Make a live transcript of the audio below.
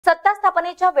सत्ता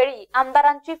स्थापनेच्या वेळी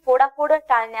आमदारांची फोडाफोड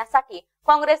टाळण्यासाठी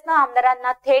काँग्रेसनं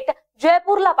आमदारांना थेट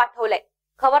जयपूरला पाठवलंय।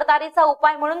 खबरदारीचा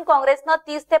उपाय म्हणून काँग्रेसनं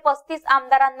 30 ते 35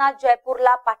 आमदारांना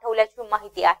जयपूरला पाठवल्याची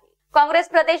माहिती आहे। काँग्रेस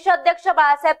प्रदेश अध्यक्ष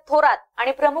बाळासाहेब थोरात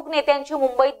आणि प्रमुख नेत्यांची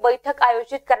मुंबईत बैठक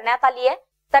आयोजित करण्यात आली आहे,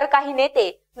 तर काही नेते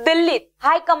दिल्लीत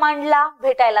हायकमांडला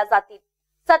भेटायला जातील।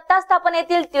 सत्ता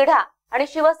स्थापनेतील तिढा आणि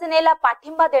शिवसेनेला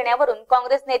पाठिंबा देण्यावरून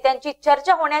काँग्रेस नेत्यांची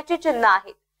चर्चा होण्याची चिन्ह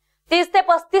आहेत। 30 ते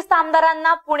 35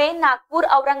 आमदारांना पुणे, नागपूर,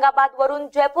 औरंगाबाद वरून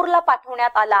जयपूरला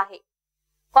पाठवण्यात आलं आहे।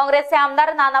 काँग्रेसचे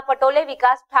आमदार नाना पटोले,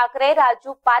 विकास ठाकरे,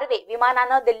 राजू पारवे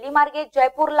विमानानं दिल्ली मार्गे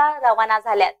जयपूरला रवाना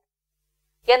झाल्यात।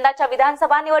 यंदाच्या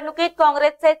विधानसभा निवडणुकीत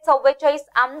काँग्रेसचे 44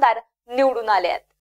 आमदार निवडून आले आहेत।